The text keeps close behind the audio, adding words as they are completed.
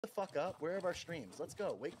the fuck up. Where are our streams? Let's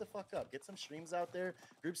go. Wake the fuck up. Get some streams out there.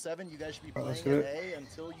 Group 7, you guys should be playing in A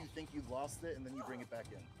until you think you've lost it, and then you bring it back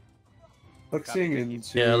in. Flexing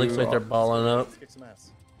into... Yeah, it looks like they're balling up. Let's kick some ass.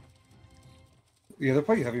 Yeah, they're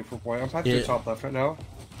playing heavy full point. I'm patching your top left right now.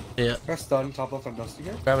 Yeah. Got stun, top left on Dusty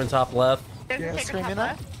here. Grabbing top left. Yeah, Screaming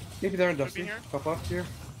up. Maybe they're on Dusty. Top left here.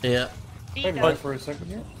 Yeah. Maybe right for a second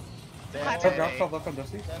here. Grab top left on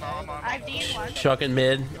Dusty. I've D1. Chucking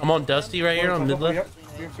mid. I'm on Dusty right here on mid left. Yep.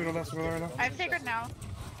 I'm swinging on that right now. I'm sacred now.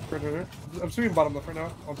 I'm swinging bottom left right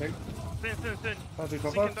now. On tank.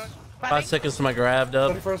 Top left. 5 seconds to my grab,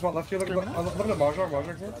 Dub. 31st spot left here. Looking at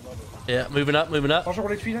Mahjong here. Yeah, moving up, moving up. Mahjong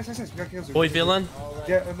 1 HP. Nice. Boy feeling?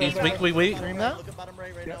 Yeah, and He's then, weak. Stream that? Look at bottom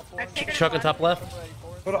right Yeah. now. Chucking top left.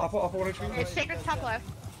 Go to upper 1 HP. It's sacred top left.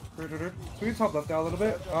 Swing top left now a little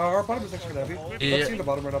bit. Our bottom is extra heavy. Yeah. Let's see the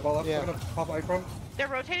bottom right now. Ball left. I'm gonna pop icon. They're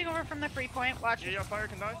rotating over from the free point. Watch. Yeah, fire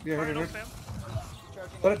can die. Yeah, hit.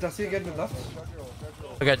 Let it Dusty again mid left.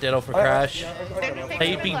 I got Ditto for crash. There's a sacred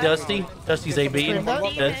AB mid left. Dusty. Dusty's AB.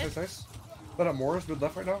 Nice. Let it Morris mid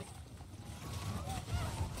left right now.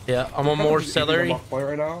 Yeah, I'm on more celery. Point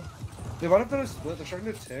right now. They might have done a split. They're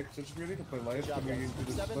starting to tick, so it's really can play life.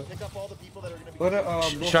 Let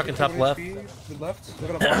it Chucking top left. Mid left. They're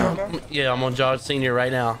gonna box right now. Yeah, I'm on Judge Senior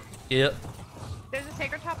right now. Yep. There's a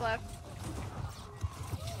sacred top left.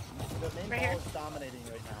 The main Right ball here. is dominating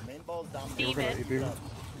right now. Main ball is D dominating. mid.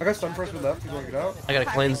 I got stun first mid left. You wanna get out? I got a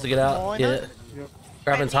cleanse to get out. Yeah. Yep.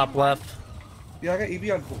 Grabbing top left. Yeah, I got EB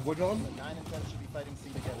on wood villain. 9 and 10 should be fighting C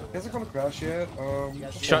together. He hasn't gone to crash yet.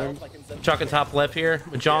 Chucking top left here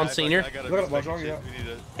with John Senior. Look at Mahjong, yeah.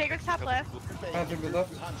 Sacred top left. Hands mid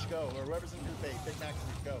left. Punch, go. Or whoever's in group A. Big Max,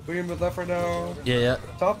 go. Bring mid left right now. Yeah.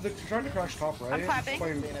 Top, they're trying to crash top right. I'm clapping.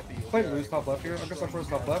 Playing loose top left here. I'm gonna first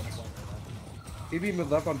top left. EB mid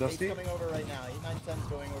left on Dusty. Coming over right now. 8, 9, 10's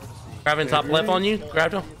going over to C. Grabbing top left on you.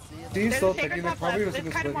 Grabbed him. He's still There's a taking sacred it. Probably top was in the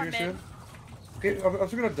left. split There's here kind of soon. Okay, I'm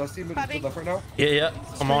swinging on Dusty mid left right now. Yeah.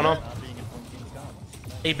 I'm on him. Not being in Point King's gone.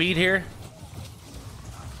 A beat here.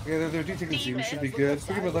 Yeah, they're taking Z. We should be good.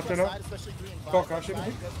 Swinging mid left right now. Call crash it.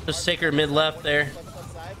 Just sacred mid left there. Flex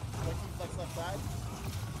left side. Flex left side.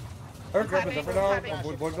 Alright, grab mid left right now.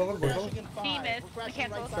 Void villain. D mid. We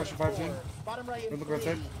cancel. Crashing 5-2. Bottom right in Look right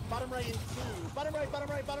side. 3. Bottom right in 2. Bottom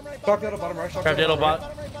right. Top middle, bottom right. Grab Ditto bot.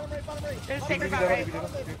 Bottom right. There's a EB sacred top down, right. EB down.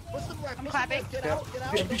 Okay. Push them left. I'm Push them clapping. left. Get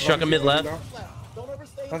out. Chucking mid left. Don't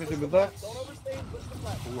overstay. Pass it to mid left. Don't overstay. Push them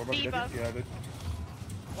left. Ooh, I'm about to get it. Yeah, I did.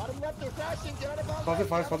 Bottom left, they're crashing. Get out of bottom Spot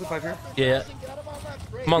it left. 5 here. Yeah. Get out of bottom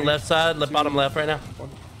left. Great. I'm on left side, bottom left right now.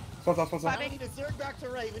 Spot Now top. we need to zerg back to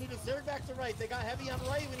right. We need to zerg back to right. They got heavy on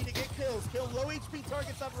right. We need to get kills. Kill low HP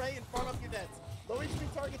targets on right and farm up your deads. Low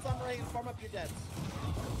HP targets on right and farm up your deads.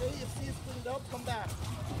 Okay, if C is cleaned up, come back.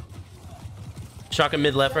 Chucking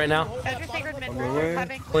mid left right now. There's your sacred mid On the way. left.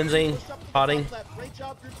 Clapping. Cleansing. Potting. Great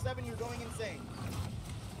job, group 7. You're going insane.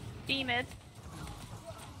 D mid.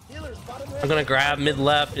 Healers, bottom right. I'm gonna grab mid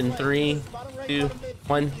left in 3, 2,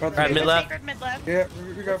 1. Grab There's mid a left. sacred mid left. Yeah,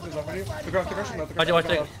 we grab mid left right here. We grab the crash left. Watch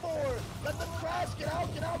it. 4. Let them crash. Get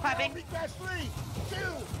out. Clapping. Recrash 3, 2,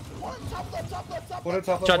 1. Top left. One at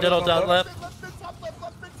top left. Shot Ditto top left.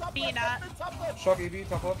 B not. Shock EB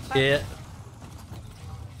top left. Yeah.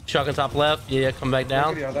 Chucking top left. Yeah, come back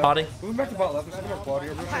down. Potting. Moving back to bot left. There's another quad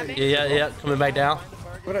here. Yeah. Coming back down.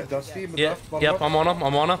 Go to Dusty mid Yeah. left. bottom Yep, left.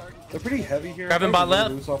 I'm on him. They're pretty heavy here. Grabbing bot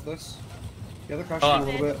left. Loose off this. Yeah, they're crashing a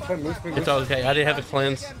little bit. Playing loose. It's okay. I didn't have a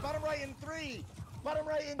cleanse. Bottom right in 3. Bottom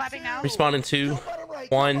right in Clapping 2. now. Respawning 2,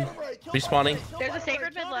 1. Respawning. There's a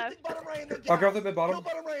sacred mid left. I'll grab the mid bottom. Kill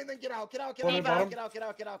bottom right and then get out. Get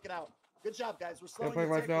out. Good job, guys. We're Yeah, slowing playing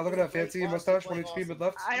your life now. tempo. Look at that fancy Great mustache. playing 1 HP mid awesome.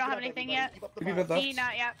 left. I don't have anything yet. Keep up the Give me fight. mid left. D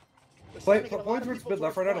not yet. Play towards mid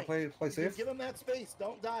left right now to play safe. Give them that space.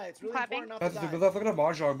 Don't die. It's really Clapping. important not That's to the die. mid left. Look at that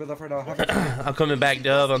Mahjong mid left right now. I'm coming back,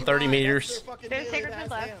 Dub. I'm 30 meters. There's sacred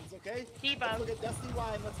mid left. D above.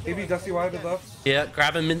 EB Dusty wide mid left. Yeah,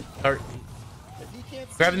 grabbing mid. Or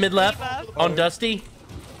grabbing mid left on Dusty.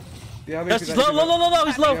 Yeah, Dusty's low.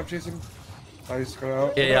 He's Yeah, low. I'm chasing. Nice, got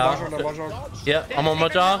out. Yeah. Mahjong. Yeah, I'm on my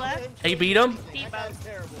jaw. He beat him. D above.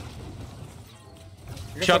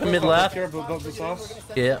 Chucking mid left. Here, build the sauce.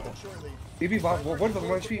 Yeah. EB bot. One of them,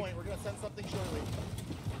 1 HP. We're gonna send something shortly.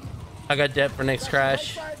 I got debt for next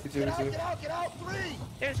crash. Get out. 3.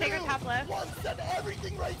 There's a sacred top left. 1. Send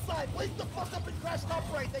everything right side. Wake the fuck up and crash top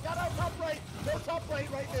right. They got out top right. No top right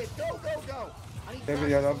mid. Go. I need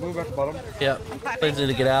Yeah, I'll move back to bottom. Yeah. Cleansing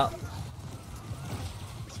to get out.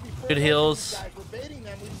 Good heals. We're baiting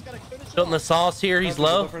them. We just gotta finish it Building the sauce here. He's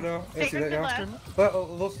low. Right now. Yeah, see Sacred that, mid yeah. left. But a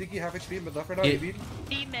little sneaky, half HP mid left right now. Yeah. EB.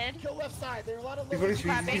 D mid. Kill left side. There are a lot of He's low going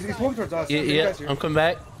to he's moving towards us. Yeah. I'm coming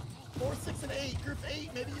back. 4, 6, and 8. Group 8,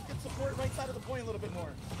 maybe you can support right side of the point a little bit more.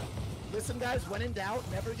 Listen, guys, when in doubt,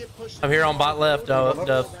 never get pushed. I'm here on bot left, Duff.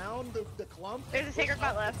 Around the clump. There's a sacred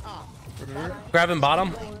bot left. Grabbing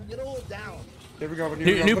bottom. Middle down. Here we go.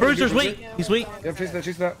 New Bruiser's weak. He's weak. Yep, chase that,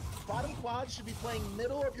 chase that. Bottom quad should be playing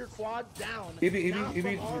middle of your quad down. EB.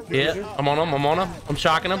 Yeah, I'm on him. I'm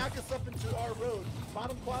shocking him. Back us up into our road.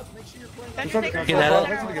 Bottom quads, make sure you're playing. That's Get sacred that bot up.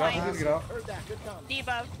 left. Get out. Heard that. Good come.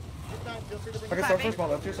 Debuff. Good time. Feel free to bring I it guess back. our first ball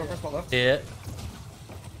left here, so our first ball left. Yeah,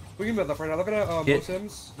 We can mid left right now. Look at Yeah. Mo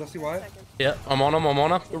Sims, Dusty Y. yeah. I'm on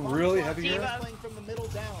him. They're really heavy here. Debuff. Playing from the middle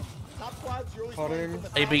down. Top quads, you're always Cutting. playing from the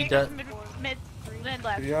top. AB does. Mid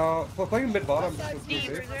left. Yeah, well, playing mid bottom. Outside Is pretty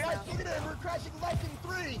speed. safe. Guys, look at it. We're crashing left in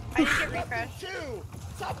 3. I didn't get Left in refresh. 2.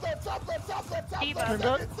 Top left. Top Debuff.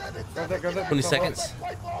 left. Grab that. 20 seconds.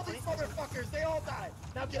 Wipe all these motherfuckers. They all die.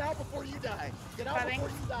 Now get out before you die. Get out Cutting. before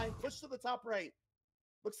you die. Push to the top right.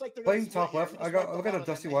 Looks like they're Playing gonna split top here. left. We I just got- wiped the look at a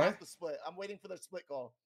bottom, Dusty they Y. have to split. I'm waiting for their split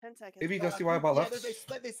call. 10 seconds. AB Dusty Y ball left.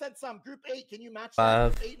 They said some. Group 8, can you match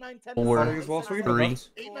 5, that? 8, 9, 10. 4, Cutting as well, so we can 3, mid left.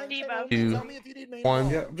 8, 9, 10. Debuff. 2, Tell me if you need main 1.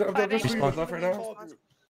 ball. Yeah, I'm just swinging mid left right now. Heard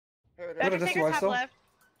Got a it. That's Dusty sacred Y top still. left.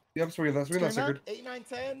 Yeah, I'm swinging that. Swinging that sacred. 8, 9,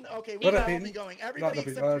 10. Okay, Let we it all be. be going. Not Everybody that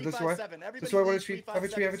big. except 3, This 5, way. 7. This Everybody way, what leave HP? 3, 5, Have HP,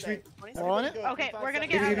 7, have HP. stay. We're on it. Everybody go, Okay, 3, 5, we're gonna 7.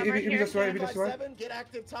 get AB, outnumbered AB, here. this way, AB, 3, this 5, way. 7. Get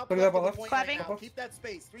active. Top Put it left up of the left. point Clapping. right now. Keep that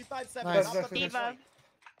space. 3, 5, 7. Nice, Top nice, left of the nice. Debuff. point.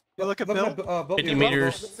 You look at Look Bill. at Bill. 50 Bill.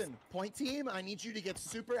 meters. Listen, point team, I need you to get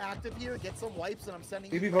super active here, get some wipes, and I'm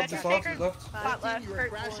sending AB you. vote That's to your soft sacred left. bot left. You are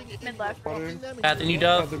crashing it. Mid left. Pathin, you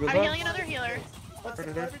dove. I'm healing another healer.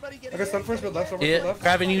 I got stun first, mid left. Mid Yeah, left.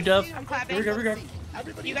 grabbing you, Dove. I'm clapping. Here we go.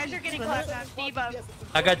 You guys are getting close now. Debuff.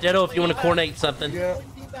 I got Ditto if you want to coordinate something. Yeah.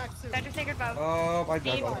 That's your sacred buff. I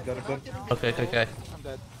died. I'm dead. Okay. I'm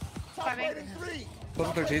dead. Top right in 3.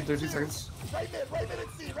 Plus 13 seconds. Right mid and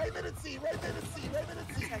C, right mid and C, right mid and C, right mid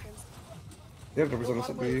and C. Yeah, numbers on us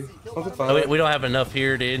at B. Plus at Oh, 5. we don't have enough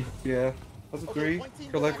here, dude. Yeah. Plus at 3.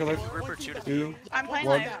 Go left. Ripper, shoot it. 2. I'm playing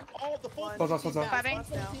One. live. Close out. Clapping.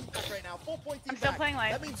 I'm still playing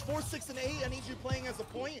live. That means 4, 6, and 8. I need you playing as a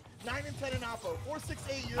point. 9 and 10 in Oppo. 4, 6,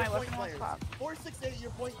 8. You're My a point weapon player. won't pop. 4, 6, 8.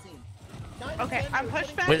 You're point team. 9 and Okay, 10, I'm you're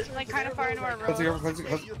pushed a back, point Wait. like kind of far into our Let's row. go. Let's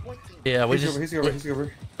go. You're point team. Yeah, we He's just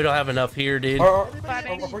over. we don't have enough here, dude.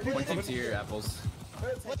 Clapping. Pointing to your apples.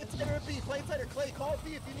 Play tighter at B. Play tighter. Clay, call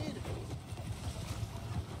B if you need.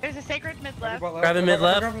 There's a sacred mid left. Grabbing mid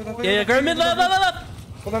left. Yeah, grab mid left.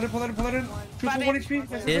 Pull that in. Pull that in. 2 for 1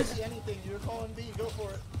 HP. Yeah. Anything. You're calling B. Go for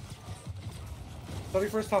it.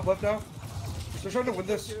 31st top left now. They're trying to win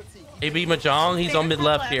this. AB Mahjong, he's on mid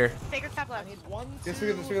left here. Sacred top left. Yes, we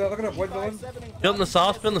got that. Look at that. White villain. Building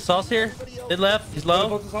the sauce here. Mid left, he's low.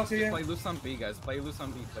 Both the sauce here. Play loose on B, guys. Play loose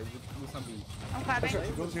on B. Play loose on B. I'm clapping.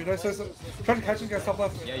 Nice. Trying to catch these guys top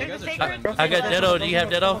left. Yeah, you There's guys a are sacred trying. I got Ditto. Do you have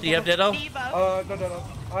Ditto? Debuff. No.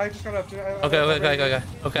 I just got up.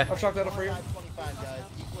 Okay. I've shocked that for you. 25, guys.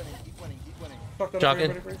 Keep winning. Shocked that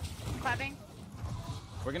Shocking. for you. Clapping.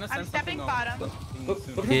 We're gonna I'm send stepping something bottom.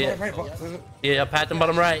 Look Yeah. at right. Yeah, pat them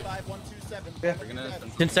bottom right. 5, 1, 2, 7. Yeah. We're gonna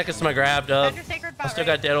send 10 seconds to my grab, Dove. That's your sacred I bot. still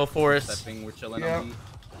got Ditto for us. stepping. We're chilling Yeah. on B.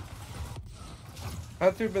 I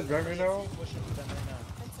have 2 mid right now.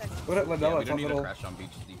 Look at Yeah, Lindell we at don't top need to middle. crash on B.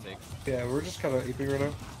 Just D-take. Yeah, we're just kind of aping right now.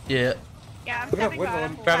 Yeah. Yeah, I'm Look at stepping that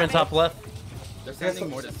bottom. white Grabbing top Clapping. left. They're sending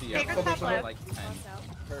more to C. Sacred Apples. top left. Like 10.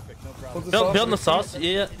 Perfect, no problem. Building the sauce,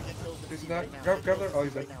 yeah. Isn't that? Grab there. Oh,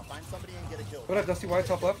 he's dead. Now, find somebody and get a kill. Look at Dusty White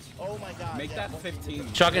top left. Oh my god. Make yeah. that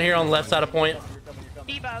 15. Shocking here on the left side of point.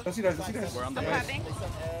 Debuff. Dusty nice. We're on the I'm base. clapping. They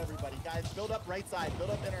send everybody. Guys, build up right side. Build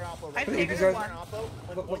up inner Oppo. I Right think side. guys- Inner Oppo.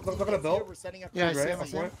 When Look point at team the gets belt. here, we're setting up Yeah, I two see it, right I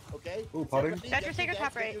see it. Okay? Ooh, potting. Everybody That's get your sacred your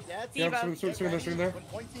top debts, right. get your debts. Yeah, Debuff. swing there. When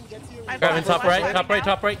point team gets here, I'm Grabbing top right,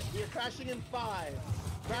 top right. we're crashing in 5.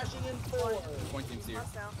 Crashing in 4. Pointing here.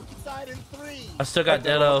 Side in 3. I still got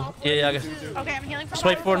Ditto. Yeah, I got. Okay, I'm healing from Just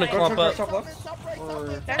wait for him to bottom clump right. up. Top left. Or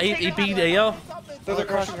That's He sacred beat top left. AO. they're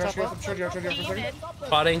crashing. I'm showing you for a D second. mid.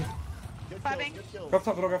 Spotting. Clapping. Grab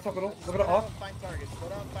top middle. Look at it off. Find targets. Go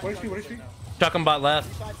down, find What HP? targets right now. Shocking bot left.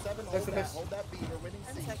 5, 7, Nice, hold nice. that. Hold that beat. We're winning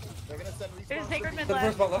C. They're gonna send There's a respawn sacred for mid B. The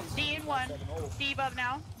first bot left. left. D in 1. D above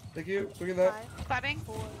now. Thank you. Swinging that. Clapping.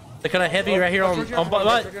 They're kind of heavy right here on bot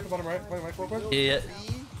right. At the bottom right. Playing right forward. Yeah.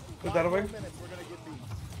 Put that away. Minutes, we're gonna get B.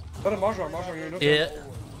 Let him Mahjong. You know. Yeah.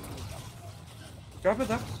 Grab it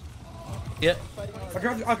left. Yeah. I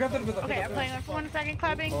grabbed that mid left. Okay, I'm playing there for 1 second.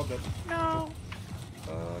 Clapping. Oh, dead. No.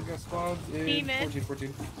 I got spawned D in mid.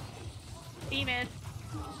 14. D mid.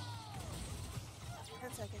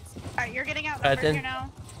 10 seconds. Alright, you're getting out. Alright, Numbers then. here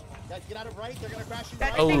now. Guys, get out of right. They're gonna crash you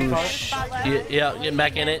That's right. your sacred Oh, mid. sh- Spot left. yeah, getting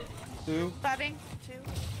back in it. 2. Clapping. 2,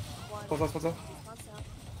 1. Pause.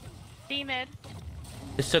 D mid.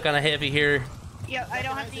 It's still kind of heavy here. Yep, I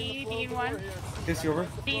don't have D, D1. Kiss you over.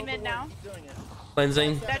 D mid now.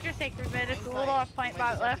 Cleansing. That's your sacred mid. It's a little off point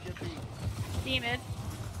bot left. D mid.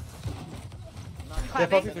 Yeah, Clapping.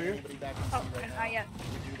 Puffy through you. Oh, not yet.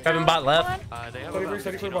 Grabbing bot left. They have Steady about for-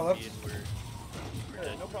 steady for 15 bot on left. me and we're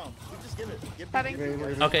dead. No problem. We just give it. Give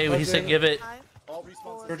Clapping. Okay, he said give it. all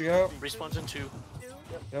responses. 30 out. Respawns in 2.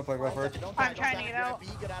 Yeah, playing left hard. I'm trying to get out.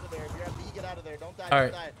 Get out of there. If you're at B, get out of there. Don't die.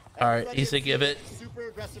 Alright. Don't die. Alright, Everybody he said is give it. Super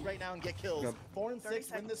aggressive right now and get kills. Yep. 4 and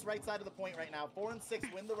 6 win this right side of the point right now. 4 and 6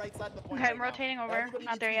 win the right side of the point. Okay, right I'm now. rotating over. Everybody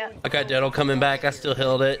Not needs there to yet. go in I got control. Deadle coming back. I still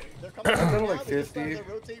held it. They're coming I'm back down now. like They just 50. started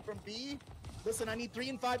to rotate from B. Listen, I need 3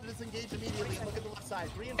 and 5 to disengage immediately. Look at the left side.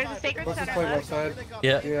 3 and There's 5. a sacred Let's center just play left. left side.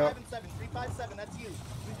 Yeah. 3, Yeah. 5 and 7. 3, 5, 7. That's you. 3,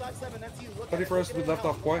 5, 7. That's you. Look Ready at for it. us Look with at it left now.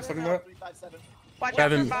 off point, starting that. 3, 5, 7. Watch out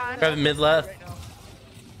Grabbing, for bond. grabbing mid left. Right now.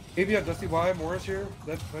 AB on Dusty Y, Morris here.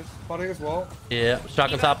 That's nice spotting as well. Yeah.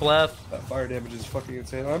 Shotgun top left. That fire damage is fucking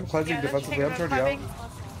insane. I'm cleansing Yeah, that's defensively. I'm sacred turning out.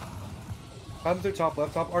 clapping. I'm through top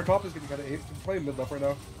left. Our top is getting kind of 8. I'm playing mid left right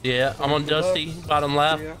now. Yeah. I'm on Dusty. Bottom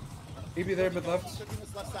left. Yeah. AB there, mid left. Looking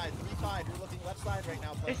this left side. 3, 5. You're looking left side right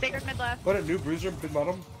now. There's sacred mid left. What a new bruiser, mid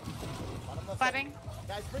bottom. Bottom left side. Clapping.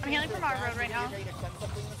 Guys, bring I'm it healing in from there. our road right Guys, now. we're ready to extend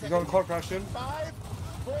something in a He's second. on call crash in. 5,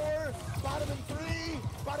 4, bottom and 3,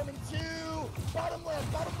 bottom and 2, bottom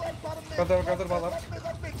left, bottom right, bottom mid. Grab that bottom left.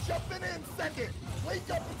 Left mid, jump in and send it. Wake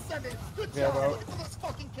up and send it. Good Yeah, job. bro. Look at those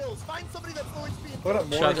fucking kills. Find somebody that's going to be in Look at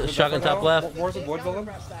Shotgun- Morris. mid shotgun right top now. left. Morris and Wood building.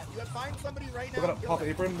 Crash that. You gotta find somebody right now. Look at that Kill pop them.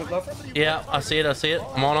 apron, mid Find left. somebody Yeah, right I see it. I see it.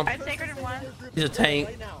 I'm on him. I'm sacred in one. He's a tank.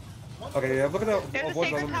 Right now. Okay, yeah, look at that. There's a Wood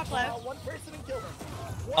sacred building. top left. One person and kill them.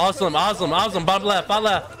 Awesome. Awesome. Awesome. Bottom left. Bottom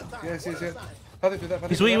left. Yeah, see. How they do that? How they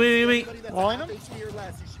He's do weak. that? Weak. Weak. Anybody that's Line half him? HP or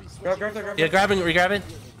less, you should be Grab switching. that, grab Yeah. that. Grabbing. Regrabbing.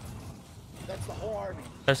 That's the whole army.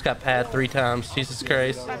 I just got pad 3 times. Jesus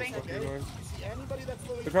Christ. Clapping. Okay? You see anybody that's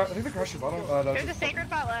low I think they're crashing bottom. No, There's a sacred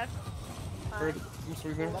bot left. third. I'm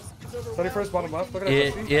swinging there. That's over 31st bottom left. Look at that. Yeah.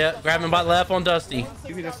 Dusty. Yeah. Grabbing bot left on Dusty. 4 and 6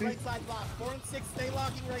 Give me got Dusty. right side lock. 4 and 6 stay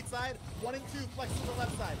locking right side. 1 and 2 flex to the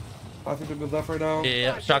left side. I think they're mid left right now.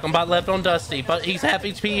 Yeah. Shotgun bot left on Dusty. But he's half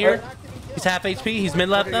HP here. He's half HP. He's mid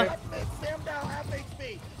left now. Left mid, stand down, half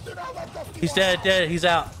HP. Do not let Dusty He's walk. dead. Dead. He's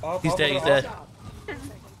out. He's dead. He's dead.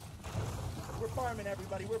 We're farming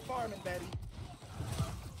everybody. We're farming, Betty.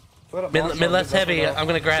 Look at that Mid, box mid on left's mid left heavy. right now. I'm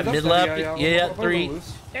gonna grab Mid mid left's left. heavy, Yeah. We'll 3.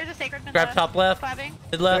 loose. There's a sacred mid Grab left. top left. Clapping.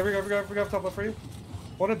 Mid Yeah, left. we got top left for you.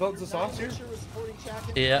 One of builds the sauce here. Make sure we're supporting Shaq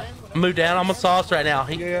and Yeah. Ben when Move down. I'm a sauce right now.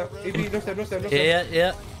 He, Yeah. AB, no step. yeah.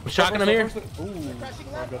 Yeah. I'm shocking him here. Ooh.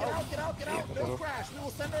 crashing left. Get out, get out, get out. No crash. We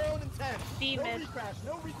will send our own intent. D No mid. recrash.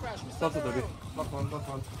 No recrash. We send That's a our baby. own. Left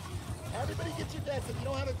one. Everybody get your deaths. If you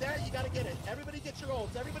don't have a death, you gotta get it. Everybody get your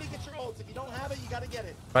ults. Everybody get your ults. If you don't have it, you gotta get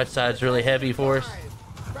it. Right side's really heavy for us.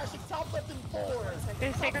 Crashing top left and 4.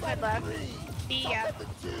 There's sacred mid left. D, Top yeah. left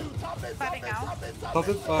and 2. Top mid, top Clapping mid, now. top mid, top Top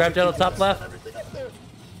mid. mid, Grab Deadle top left. Everything up there.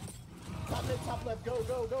 Top mid, top left. Go,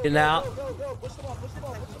 go, go. Getting go, out. Go, go, go. Push them off, push them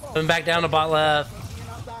off, push them off. Coming back down to bot left. You're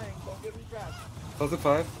not dying. Don't get recrashed. Close at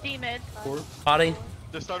 5. D mid. 4. Potting.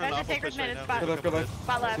 They're starting There's a off with sacred push mid. right It's now. bot. Good left.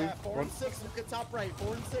 Bot left. Yeah, 4 and 6, look at top right.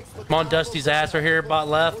 4 and 6. Look I'm on at top Dusty's left. ass right here, bot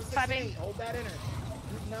left. 4, 6, Clapping. 8. Hold that inner.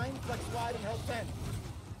 Group 9, flex wide and help 10.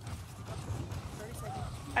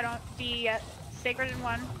 I don't D yet. Sacred in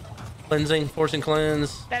 1. Cleansing. Forcing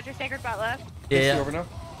cleanse. That's your sacred bot left. Yeah. Over now.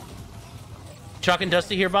 Chuck and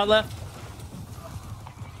Dusty here, bot left.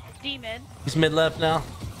 D mid. He's mid left now.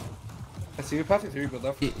 I see you passing through, but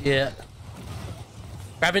left. Yeah.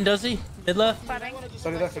 Grabbing Dusty. Mid left. Clapping.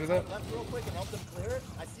 Study that. Left real quick and help them clear it.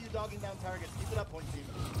 I see you dogging down targets. Keep it up, point team.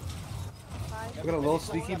 We got a little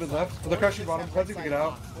sneaky mid left. But they're crashing bottom. Cleansing to get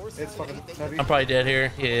out. It's fucking heavy. I'm probably dead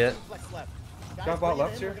here. Yeah. Flex left. Guys, Got bot bring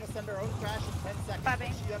it left in. here. We're gonna send our own crash in 10 seconds. Clapping.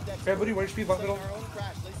 Make sure you have that Okay, buddy, 1 HP, bot Send middle. our own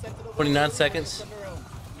crash. They sent it over. 29 We're seconds. gonna send our own.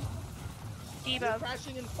 D We're above.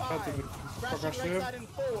 crashing in That's a 5. good- Crashing crash right two. side in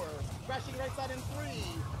 4. Crashing right side in 3.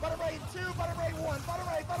 Bottom right in 2. Bottom right 1. Bottom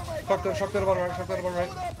right. Bottom right. Shock that, shock that bottom right, shock that bottom right.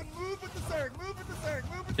 Pull it up and move with the Zerg. Move with the Zerg.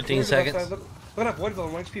 Move with the 15 seconds. Look at that void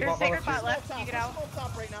building. 1 HP, There's bot sacred left. bot left. Top, You get push out. them on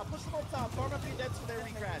top right now. Push them on top. Farm up your dead so they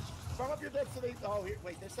recrash. Farm up your dead so they. Oh, here,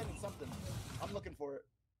 wait, they're sending something. I'm looking for it.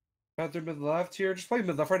 Panther mid left here. Just play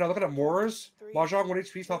mid left right now. Look at Moors. Mahjong 1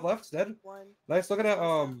 HP, top left. Dead. Nice. Look at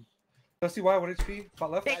that. Dusty Y 1 HP,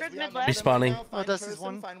 top left. Sacred Guys, we mid on left. them Respawning. right now. Oh, Find Dusty's person,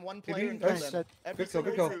 one. Find one Maybe. player and kill Nice. them. Every Good kill,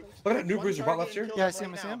 good single kill. group. Look at that new One bruiser, bot target left and here. kill Yeah, I them see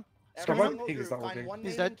him, right I see now. him. Every Scrub single Pink is group, not find working. one He's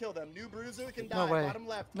name and dead. kill them. New bruiser can No die. way. Bottom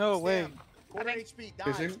left. No Spam. way. Quarter Okay. HP.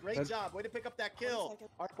 Facing. Dies. Great Dead. job. Way to pick up that kill.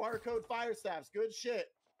 Our barcode fire staffs. Good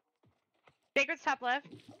shit. Sacred's top left.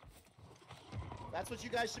 That's what you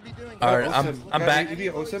guys should be doing. All right, Osim. I'm back. EB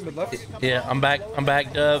Osim mid left. Yeah, I'm back,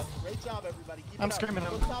 Dove. Great job, everybody. Keep I'm it up. screaming Go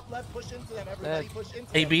him. top left, push into them. Everybody push into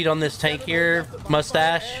A them. beat on this tank here,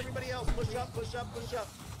 mustache. Everybody else, push up, push up, push up.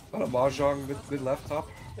 Got a Mahjong mid left top.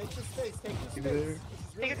 Take the space, take the EB there. space.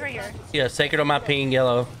 Take it right here. Yeah, sacred on my ping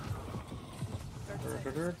yellow.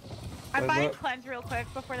 I'm Is buying that- cleanse real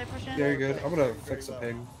quick before they push in. Yeah, you're good. I'm gonna fix the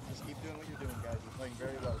ping. Just keep doing what you're doing, guys. You're playing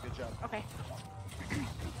very well. Good job. Okay.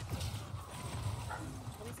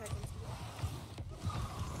 20 seconds.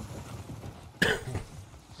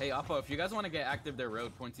 Hey, Oppo, if you guys want to get active their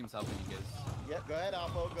road, point team's helping you guys. Yeah, go ahead,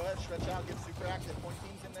 Alpo. Go ahead, stretch out, get super active. Point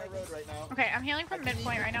teams in their road right now. Okay, I'm healing from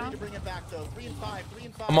midpoint right now. To bring it back, though. 3 and 5, 3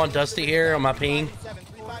 and 5. I'm on Dusty here on my ping. 3, 5, 7.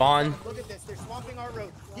 Bond. Look at this. They're swamping our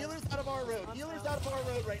road. Healers out of our road. Healers out of our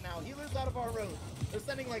road right now. Healers out of our road. They're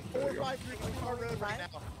sending like 4 or 5 troops from our road right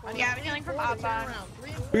now. I need Yeah, I'm healing from 3 and 4 Abba. to turn around. 3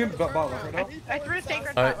 and 4 Three to and turn bot left around. right now. I threw a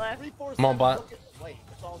sacred Alright. bot left. 3, 4, I'm on 7. bot. Look at- Wait,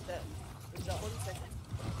 it's all dead. Good job. 40 seconds.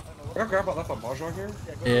 I got grab bot left on Mahjong here.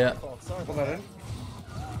 Yeah. Sorry. Pull that in.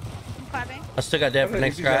 I'm clapping. I still got dead for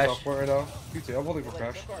next Easy guys crash. off point right now. You too. I'm holding for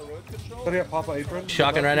crash. Setting up Papa apron.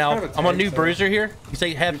 Shocking right now. I'm on new bruiser here. You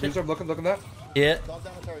say have Bruiser, I'm looking that. yeah.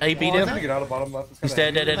 A beat I'm him. gonna get out of bottom left. It's He's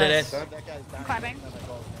kinda dead, dead, heavy. dead, dead. I'm clapping.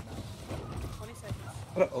 20 seconds.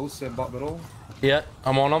 What an Osim bot middle. Yeah,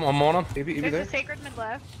 I'm on him. I'm on him. AB There's there. a sacred mid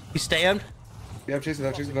left. He stand. Yeah, I'm chasing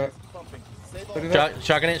that. Setting that.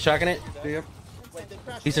 Shocking it, shocking it. Yeah, yep.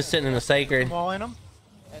 He's just sitting in the sacred. I'm all in him.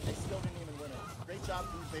 And they still didn't even win it. Great job,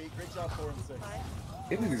 Blue Bay. Great job, 4 and 6.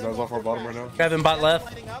 Hitting these guys off our bottom right now. Kevin bot left.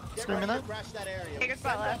 Screaming that. Sacred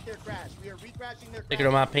spot left. Sacred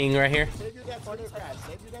on my ping right here. Save your deaths for their crash.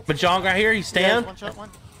 Save your deaths But John right here, he stand. One shot, one.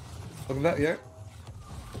 Looking at that, yeah.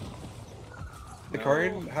 The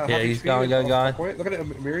Karian. Yeah, he's gone. Point. Look at it,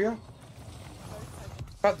 Miria.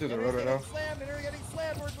 Got through the road right now. Slammed, and they're getting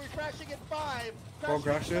slammed. We're crashing at 5. Ball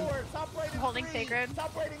Crashing at crashing. 4. Top right in Holding 3. sacred.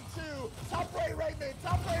 Top right in 2. Top right, right mid.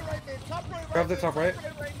 Top right, right mid. Top right, right Grab the mid. top right.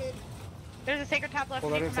 Right mid. There's a sacred top left.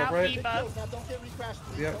 Pull Need that in, from top out. right. Debuff. Kills. Now don't get recrashed,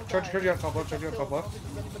 please. Yeah, Don't charge die. you on top left, charge you on top left. Don't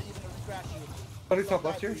think there's anybody even to recrash you. Buddy top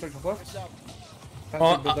left here, starting top left. Good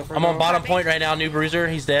job. I'm on bottom point right now. New bruiser,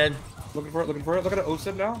 he's dead. Looking for it, looking for it. Look at it,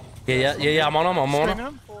 Osim now. Yeah. I'm on him. I'm on Screaming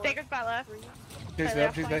him. him. Sacred spot left. Chasing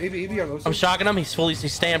that, chasing that. AB on Osim. I'm shocking him.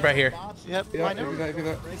 He's stand right here. Yep, Yeah, I know. AB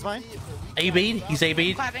that. He's mine. A beat. He's A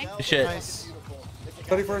beat. Clapping. Shit. Nice.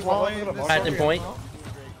 31st, Wall look in at a this Mahjong At the here. point.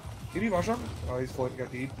 AB Mahjong? Oh, he's floating,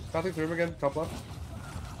 got D'd. Nothing through him again, top left.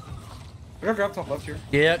 I gotta grab top left here.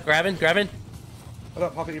 Yeah, grabbing. What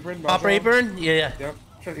up, Papa apron? Pop Mahjong. apron. Yeah. Yep.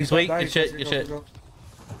 He's weak. Good shit. Okay,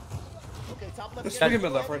 top left. Let's swing him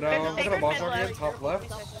mid left right now. There's a Look at a sacred Mahjong mid again, left. top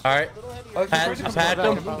left. All right. I Pat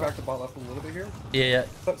him. Move back to bot left a little bit here. Yeah.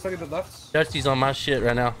 Second mid left. Dusty's on my shit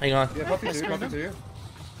right now. Hang on. Yeah, Puppy to you, Puppy to you.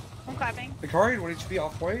 I'm clapping. The Karian, 1 HP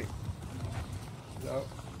off point. No.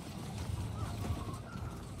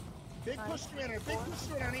 Big push runner. Big push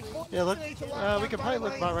runner. I need 4 Yeah, look. to lock We can on probably bottom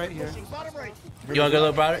look about right here. Pushing bottom right. You wanna go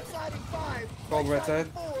look about it? Right side in 5. Called right side.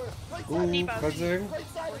 4. Right Ooh, side. Debuff. cleansing. Right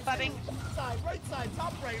side. Clapping. Side. Right side.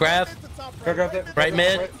 Top right. Grab. Right mid to top Grab right. that. Right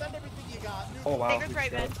mid. Send everything you got. Oh wow. Sacred's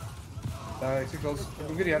right mid. Nice, too close.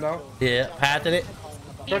 I'm good, yeah, now. Yeah. Patting it.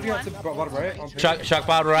 Charging out to E1. bottom right. On Shock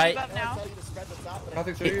bottom right. Debuff now.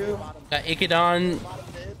 Nothing to you. Got Icodon.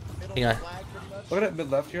 Hang on. Look at it mid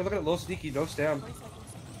left here. Look at it low sneaky, no stand.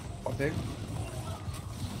 One thing.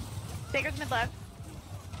 Sacred's mid left.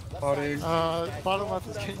 Potting. Bottom left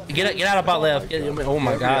is getting. Get out of bot left. Oh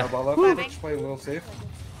my god. Left. Just playing a little safe.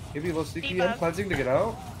 Maybe a little sneaky. Debuff. I'm cleansing to get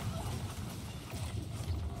out.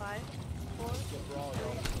 5, 4, 2,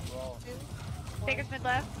 Sacred's mid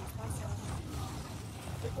left.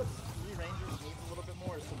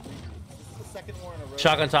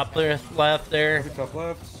 Shock on top there, left there. Happy top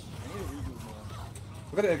left.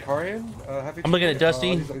 Look at it, Karian. Happy I'm looking at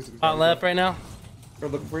Dusty. he's Bottom left right now. We're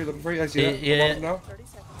looking for you, looking for you. I see it. Yeah. Bottom now. 30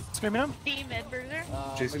 seconds. Screaming him. D mid bruiser.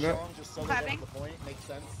 Chasing that. Clapping.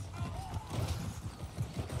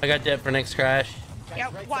 I got dead for next crash. Yeah,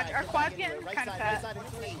 watch. Our quad's getting kind of fat.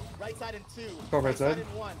 Right side in 2. Go right side. in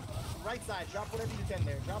 1. Right side. Drop whatever you can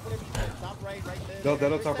there. Drop whatever you can. Top right, right there. No,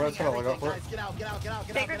 that'll We're top right, sending so I'll look out for it. everything, guys. Get out, get out, get out,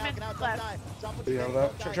 get Sacred out, mid get out, left. don't die. Drop what Yeah, you can, that.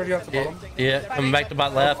 don't die. Charge you out to Yeah, bottom. yeah. Coming back to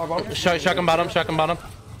bot left. Shocking bottom.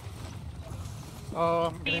 Oh,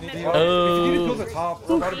 I'm gonna need Demon. to. If you need to Oh. kill the top,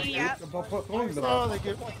 or bottom, Yeah. put him in the Oh, middle. they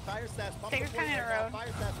get. Fire stats, bump Sacred's the kind of in a row. fire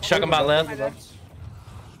stats. Shocking bot left.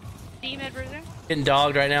 D mid bruiser. Getting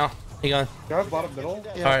dogged right now. Hang on. Guys, bottom middle.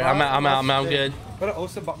 Yeah, All right, I'm bottom out. I'm left. good. Look at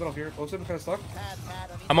Osim bottom middle here. Osim kind of stuck. Pad,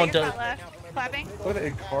 I need I'm on Sacred's dust. spot left. Clapping. Look at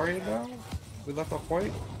Ikarian now. We left off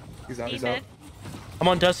point. He's out. D He's out. mid. I'm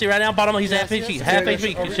on Dusty right now. Bottom, he's Yes, half HP. yes. Half Yeah,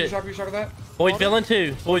 HP. yeah, Good shit. shock of that. Void villain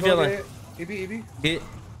too. Void villain. AB. Hit.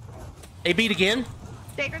 A beat again.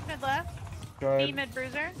 Sacred's mid left. Try. B mid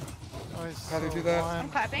bruiser. Nice. How do you do that? One. I'm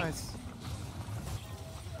clapping. Nice.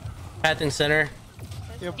 Path in center.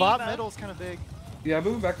 Yeah, bot Diva. middle's kind of big. Yeah,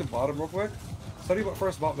 moving back to bottom real quick. Study what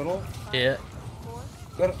first bot middle. Yeah.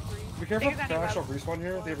 That, be careful Figures on crash Evo. off respawn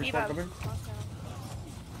here. They have respawn Evo. coming.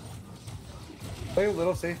 Play a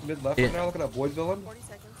little safe mid left Yeah. right now. Look at that void villain.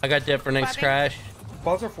 I got dead for next Clapping. crash.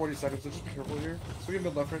 Spots are 40 seconds, so just be careful here. So we get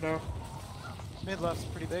mid left right now. Mid left's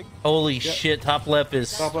pretty big. Holy shit. Top left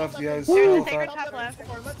is. Top left, yeah. There's Is, Sacred uh, top left.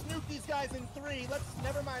 Let's nuke these guys in 3. Let's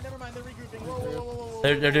never mind. They're regrouping. Whoa.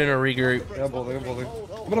 They're doing a regroup. Yeah, I'm holding.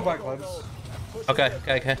 I'm gonna buy cleanse. Okay.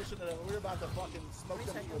 Pushing to them. We're about to fucking smoke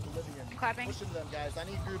them with oblivion. Clapping. Pushing to them, guys. I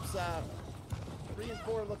need groups 3 and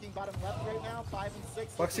 4 looking bottom left right now. 5 and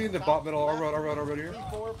 6. Lexi in the bot middle. Our road here. 3,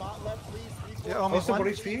 4, bot left, please. 3, 4. Yeah, almost Also, one.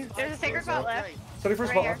 1 HP. There's a Sacred bot left. Study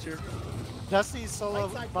first Right bot here. left here. Dusty's solo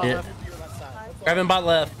Right side bot Yeah. left. to your left side. That's all. Grabbing bot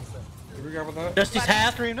left. Can we grab with that? Dusty's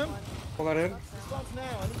half. Screamed him. Pull that in. Respawns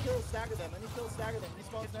now. Any kills, stagger them.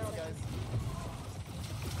 Respawns now, guys.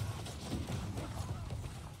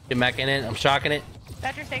 Get back in it. I'm shocking it.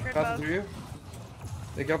 That's your Sacred Pass both. through you.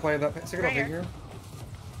 They got playing that. Second Right up here. here.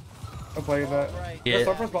 I'm playing that. Right. Yeah. Let's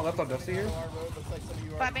start first bot left on Dusty here. Our road looks like some of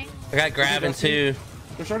you are Clapping. doing I got grabbing too.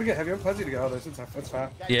 They're trying to get heavy. I'm plenty to get out of this. It's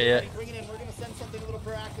fat. Guys, Yeah, get yeah. ready, bring it in. We're gonna send something a little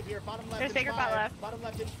proactive here. Bottom left There's in Sacred 5. bot left. Bottom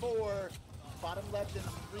left in 4. Bottom left in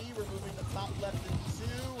 3. We're moving the top left in 2.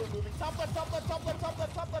 We're moving top left. Jump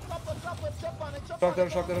on it.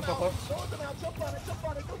 Shock down, top left. Throw them out. Jump on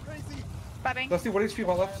it. Go crazy. Clapping. Dusty, 1 HP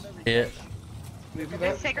bot left. Yeah. Can you do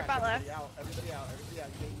There's that? Sacred bot left. Everybody out.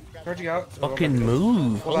 Charging out. Fucking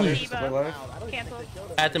move. Hold on, Holy. just play live. Cancel.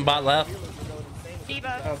 Path in bot left.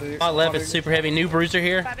 Devo. Bot left is super heavy. New bruiser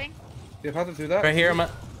here. Clapping. Yeah, path him through that. Right here.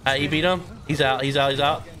 You beat him. He's out. He's out.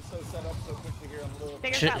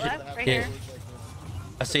 Sacred Shit, bot shit. left. Right Yeah. here.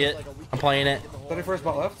 I see it. I'm playing it. 31st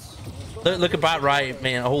bot left. Look at bot right,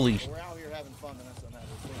 man. Holy. We're out here having fun, and that's what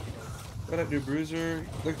matters. Got that new bruiser.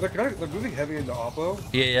 They're moving heavy into Oppo.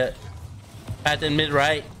 Yeah. Path in mid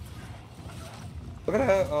right. Look at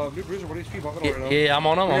that new bruiser. 1 HP bot middle right now. Yeah, I'm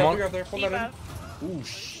on him. I'm Figure out on. there. Pull that Devo. in. Ooh,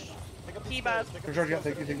 shh. Devo. They're charging out.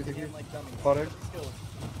 Thank you. Bot in.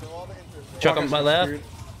 Chuck him my left. What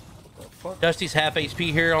the fuck? Dusty's half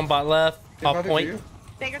HP here on bot left. Yeah, Off path point. into you.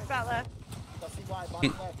 Sacred spot left.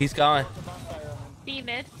 He's gone. B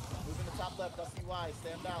mid. Moving to top left, Dusty Y,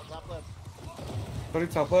 stand out, top left. Study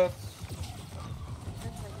top left.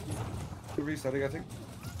 Good resetting, I think.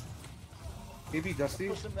 Maybe Dusty.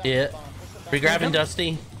 Push them back Yeah. to the bomb, push them back. Regrabbing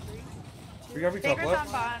Dusty. We got top Sacred's on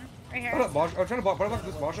left. bond. Right What here. up, Maj? I'm trying to bot up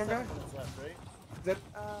this Mahjong guy. Minutes left, right? Is that?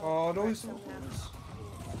 Oh no, he's so.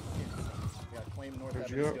 Yeah, claim North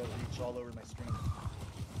There's Evans you. skill reach all over my screen.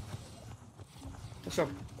 What's up?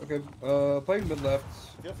 Okay, playing mid left.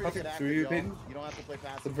 Feel free I to get think active, through you, y'all. Peyton. You don't have to play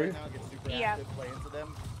passive Good for right you. now. Get super Yeah. active, play into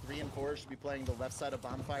them. 3 and 4 should be playing the left side of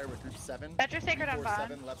bonfire with group 7. That's your Sacred on 4, bond.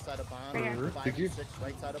 7, left side of bond. Right here. 5 Thank you. and 6,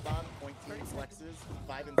 right side of bond. Point team flexes.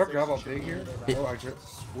 5 and I'll 6. grab all should big be here. their Oh, route. I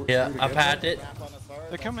just. Yeah, I've had it. Wrap on us hard.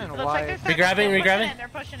 They're coming in Looks like wide. they're Regrabbing, pushing regrabbing. in. They're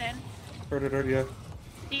pushing in. Heard it, yeah.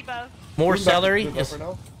 Devo. More Moving back to celery. mid left right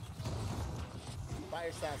now. Fire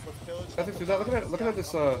stats, let's pillage. I think through that. Look at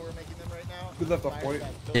this. We're making them right now. Good left off Fire point.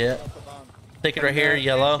 stats, pillage Yeah. off the bomb. Take it right here,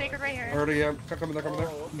 yellow. Sacred right here. Heard it, yeah. Coming there.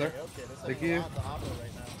 Oh, There. okay. They're Thank sending a you. lot to Oppo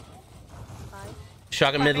right now.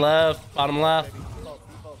 Shocking mid left, bottom left.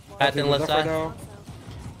 Path in left right side. now.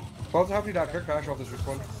 Well, it's happy not crash off this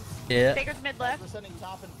respawn. Yeah. Sacred's mid left. We're sending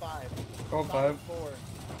top and 5. Oh, Top 5. and 4.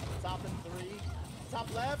 Top and 3.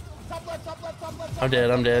 Top left. Top left. Top left. Top left. I'm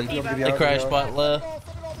dead. I'm dead. Devo. They crash spot left.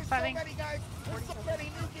 Fighting.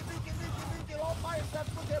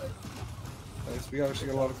 Nice. We actually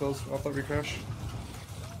got a lot of kills off that recrash.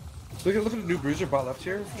 So we can look at the new bruiser bot left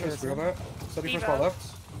here. Try to spring on that. Study first Devo. bot left.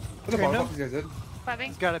 Look at the Screen bottom him. left these guys did. Clapping.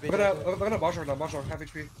 It's gotta be. Look at that. Look at that Mahjong now. Mahjong, half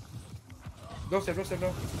HP. No save,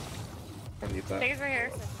 no. I need that. Sacred's right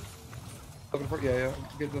here. Looking for, yeah.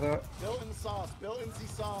 Get to that. Built in the sauce. Built in the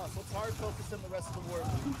sauce. Let's hard focus in the rest of the world.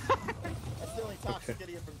 That's the only toxic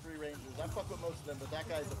idiot from 3 Rangers. I fuck with most of them, but that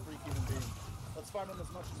guy's a freak human being. Let's farm him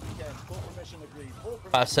as much as we can. Full permission agreed. Full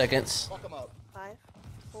permission. 5 seconds. Fuck him up. 5,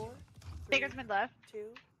 4, Sacred's mid left. 2.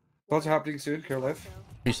 What's happening soon? Care life.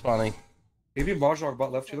 Respawning. Maybe Mahjong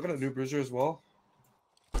bot left. You look at a new bruiser as well.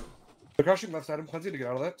 They're crashing left side. I'm cleansing to get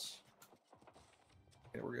out of that.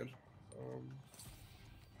 Yeah, we're good.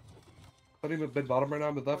 Putting mid bottom right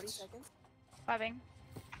now, mid 40 left. seconds. Clapping.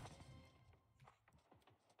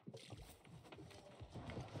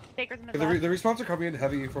 Sacred's mid Okay, left. the respawns are coming in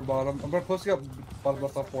heavy from bottom. I'm gonna post you up bottom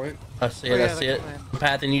left off point. I see Oh, it. yeah, I see they're it. coming in. I'm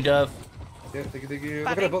pathing you, Dove. Yeah, thank you, thank you. Look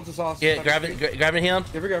Bobby. at it, built the sauce. Yeah, grab it. Grabbing him.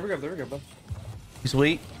 There we go, there we go, man. He's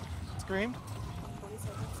weak. Scream.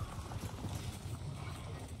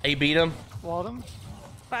 He beat him. Walled him.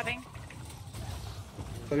 Clapping.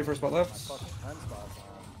 31st spot left. Fucking 10 spots on.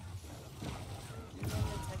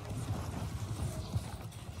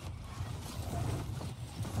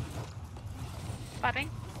 Clapping.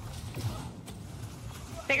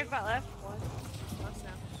 Sacred's spot left.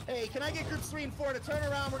 Hey, can I get groups 3 and 4 to turn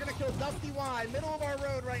around? We're gonna kill Dusty Y. Middle of our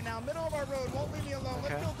road right now. Middle of our road. Won't leave me alone.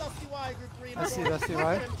 Okay. Let's kill Dusty Y, group 3 and 4. I see Dusty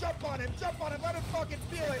Y. Look at him, jump on him. Jump on him. Let him fucking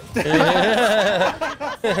feel it. Do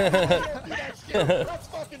that shit. That's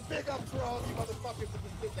fucking big ups for all of you motherfuckers that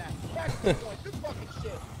just did that. Back to the point. Good fucking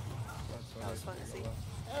shit.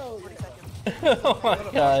 Hell yeah. Oh my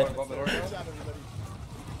god. Good job, everybody.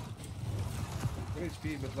 Good HP,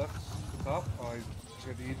 mid left, top. Oh, he's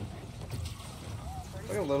gonna need.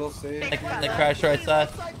 Like a little save. Sacred's spot They left. crash right side.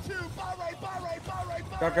 Side 2. Bar right.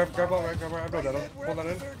 Grab all right. I'm no dead. Pull that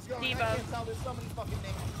in. Devo.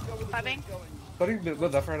 Clapping. Starting mid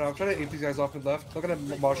left right now. I'm trying to aim these guys off mid left. Look at him,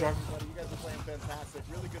 Mahjong. You guys are playing fantastic.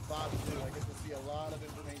 Really good bobs too. I get to see a lot of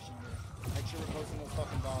information here. Make sure we're posting those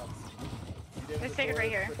fucking bobs. You did it There's Sacred before. right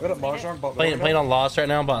here. Look at Mahjong. Bot Playing on Lost right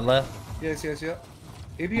now, bot left. Yes.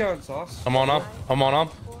 AB on sauce. I'm on him. I'm on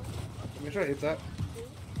him. I'm gonna try to hit that.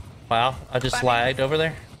 Wow, I just lagged over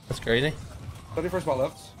there. That's crazy. 31st spot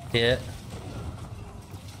left. Yeah.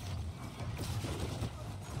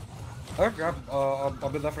 I grab.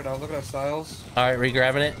 I'm mid left right now. Look at that Styles. All right,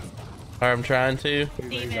 re-grabbing it. All right, I'm trying to.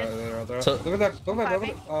 There. So- Look at that. Look at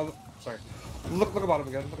that. Sorry. Look at bottom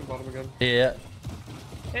again. Look at bottom again. Yeah.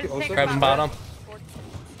 There's Also Sacred Grabbing spot bottom.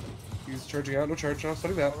 He's charging out. No charge now.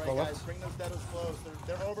 Studying that. All Ball right, guys, left. bring those deados close.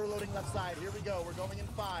 They're overloading left side. Here we go. We're going in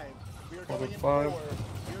 5. We are Going going in 5. 4.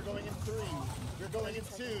 We are going in 3. We're going in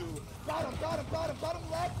 2. Bottom left, bottom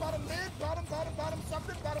mid, bottom,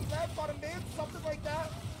 something, bottom left, bottom mid, something like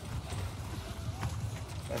that.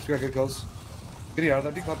 Nice. We got good kills. Getting out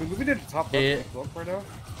of that declapping. Moving into top left. Yeah. Block right now.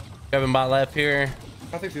 Grabbing bot left here.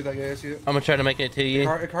 I think through that. Yeah, I see it. I'm gonna try to make it to you.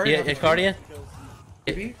 Icardi Yeah, has a Icardian.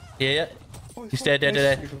 AB. Yeah. Oh, He's dead. nice.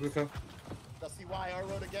 Dead. Dusty Y, our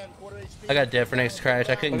road again, quarter HP. I got dead for next crash.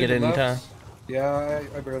 I couldn't get it in time. Yeah,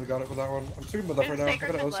 I barely got it with that one. I'm shooting mid left right now. There's I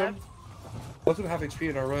got Sacred Osum. mid Osum half HP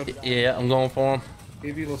in our road. Yeah, I'm going for him.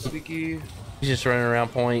 AB a little sneaky. He's just running around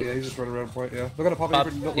point. Yeah, he's just running around point. Yeah. Look at a pop. Pop.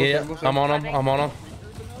 Yeah, I'm on him. I'm on him.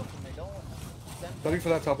 They don't send Studying for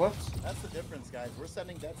that top left. That's the difference, guys. We're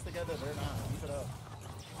sending debts together. They're not. Keep it up.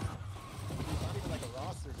 It's not even like a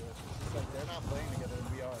roster to it. It's just like they're not playing together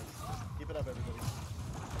and we are. Keep it up, everybody.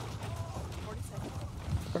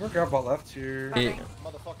 I'm gonna grab ball left here. Yeah.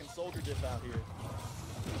 Motherfucking soldier dip out here.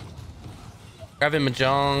 Grabbing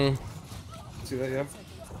Mahjong. See that? Yeah.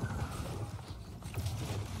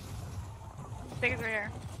 Sacred's right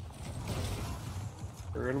here.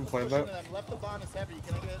 We're gonna play Pushing that. them. Left the bond is heavy.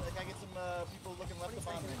 Can I get some people looking left the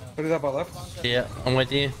bond right now? Study that ball left. Yeah, I'm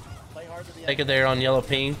with you. Play hard to the Take it end. there on yellow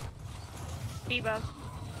ping. Devo.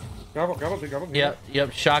 Grab him. Yep.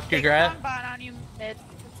 Shock your Sacred's grab. on bot on you mid.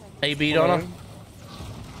 A beat on him.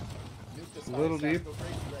 Nuke this Little side, deep. Go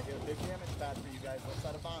crazy right here. Big damage bad for you guys. Left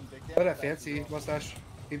side of bond. Big damage. Look at that bad for fancy you. mustache.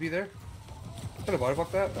 AB there. Can I body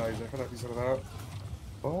block that? Oh, he's gonna out.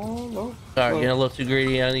 Oh no. Sorry, getting a little too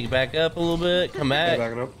greedy. I need to back up a little bit. Come Yeah, back.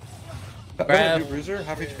 back it up. Grab. New bruiser,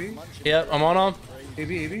 half HP. Yep, I'm on him.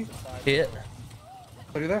 AB. Hit.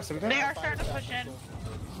 Study that. They that. are starting to push in.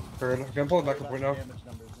 Heard. Okay, I'm pulling back a point now. Damage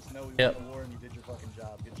numbers. Just know we Yep. won the war and you did your fucking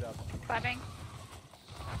job. Good job. Clapping.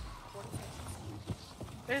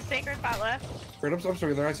 There's Sacred spot left. Heard. I'm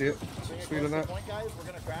swinging there. I see it. Bring it Swinging close in to that. the point, guys. We're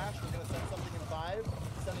gonna crash. We're gonna send something in 5.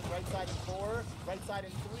 Sending right side in 4. Right side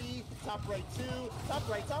in 3. Top right 2. Top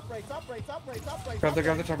right. Top right. Top right. Top right. Top right. Grab the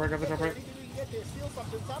top top right. Grab the top right. Anything we can get there. Steal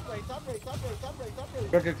something. Top right. Top right. Top right. Top right. Top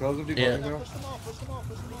right. Gotta get close. I'm Yeah. declaring Now now. push them off. Push them off.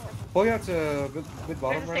 Push them off. Pull you out to mid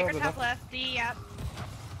bottom There's a right Sacred now. top left. D, yep.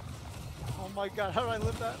 Oh my god, how do I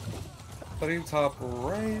live that? Studying top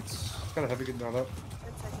right. It's kind of heavy getting down up.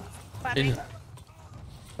 Clapping.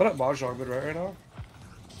 What up, Mahjong mid right now?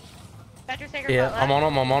 That's your Sacred Yeah, spot I'm left.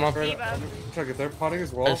 on him. I'm on him. Right, Devo. I'm trying to get there. Potting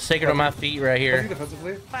as well. It's sacred on my feet right Studying here.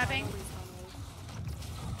 defensively. Clapping.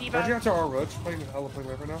 Charging Devo. out to our road. Just playing hella playing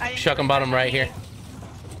right now. I didn't Shuck 'em really bottom touch right here. anything.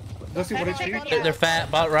 Let's see what That's HP. Sacred. They're fat,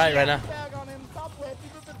 bot right now. Tag on him. Top left. He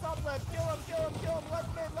moved to top left. Kill him. Kill him. Kill him.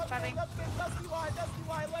 Left mid. Left Clapping. mid. Left mid. Dusty Y. Dusty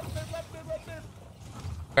Y. Left mid. Left mid. Left mid.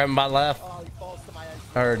 Grabbing bot left. Oh, he falls to my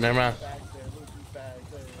ice. Or never mind. Bags there. Little deep bags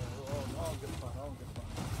there. Oh, good fun. Oh, good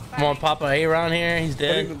fun. Come on, Papa A around here. He's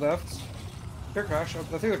Studying dead. to left. Here, crash. I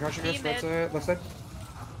think they're crashing us Team right mid. side, left side.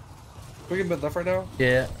 We can mid left right now.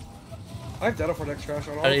 Yeah. I have Data for next crash. I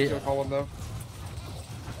don't know How if do he's you- gonna call one though.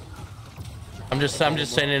 I'm just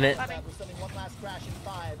sending it. Bobby. We're sending one last crash in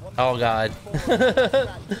 5. One Oh, last God. crash in 4, one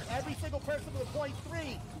last crash. Every single person to the point.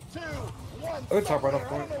 3, 2, 1. Oh, top right off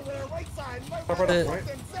Somewhere, point. I don't know where. Right side. Right, Top right right off off point.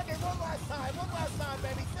 fucking. Send it one last time. One last time,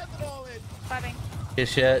 baby. Send it all in. Bobby. Good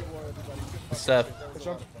shit. Great war, everybody. Good fucking Stuff. shit. That was Good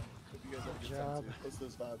a lot job. of fun. Hope you guys had a good job. time too. Post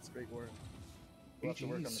those VODs. Great work. We'll have to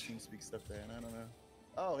work on the GGs. TeamSpeak stuff there, and I don't know.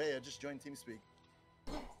 Oh, hey, I just joined TeamSpeak.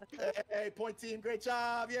 Hey, point team, great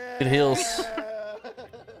job! Yeah. Good heals.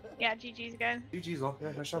 Yeah, GG's good. GG's all.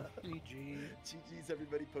 Yeah, nice job. GG's,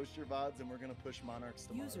 everybody. Post your VODs, and we're gonna push Monarchs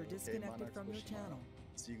tomorrow. User okay? disconnected Monarchs from your push tomorrow. channel.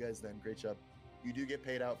 See you guys then. Great job. You do get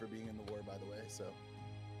paid out for being in the war, by the way. So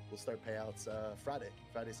we'll start payouts Friday.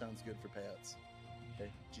 Friday sounds good for payouts.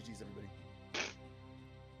 Okay. GG's, everybody.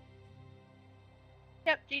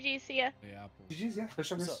 Yep, GG, see ya. Hey, Apple. GG's, yeah. Nice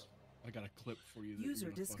job, What's guys. up? I got a clip for you. That you're User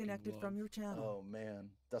gonna fucking disconnected love. from your channel. Oh man,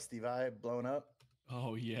 Dusty Vibe blown up.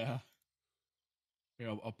 Oh yeah. Here,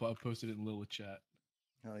 I'll post it in Lilith chat.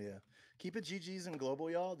 Hell yeah. Keep it GG's and global,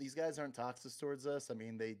 y'all. These guys aren't toxic towards us. I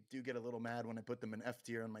mean, they do get a little mad when I put them in F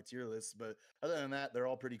tier on my tier list, but other than that, they're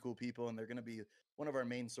all pretty cool people, and they're going to be one of our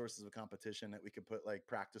main sources of competition that we could put like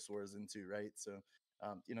practice wars into, right? So,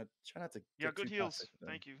 you know, try not to. Yeah, get good too heals. toxic with them.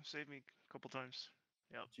 Thank you. Saved me a couple times.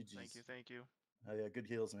 Yep. GG's. Thank you. Thank you. Oh yeah, good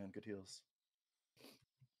heals, man. Good heals.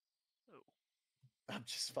 Oh. I'm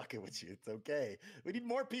just fucking with you. It's okay. We need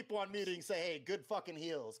more people on meeting say, hey, good fucking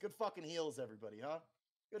heals. Good fucking heals, everybody, huh?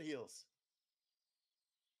 Good heals.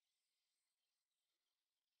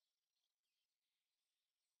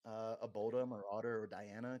 Abolda, Marauder, or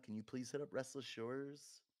Diana, can you please hit up Restless Shores?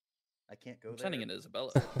 I can't go I'm there. sending it to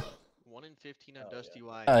Isabella. 1 in 15 on Oh, Dusty yeah.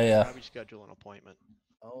 Y. Oh, yeah. Probably schedule an appointment.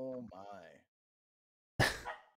 Oh my.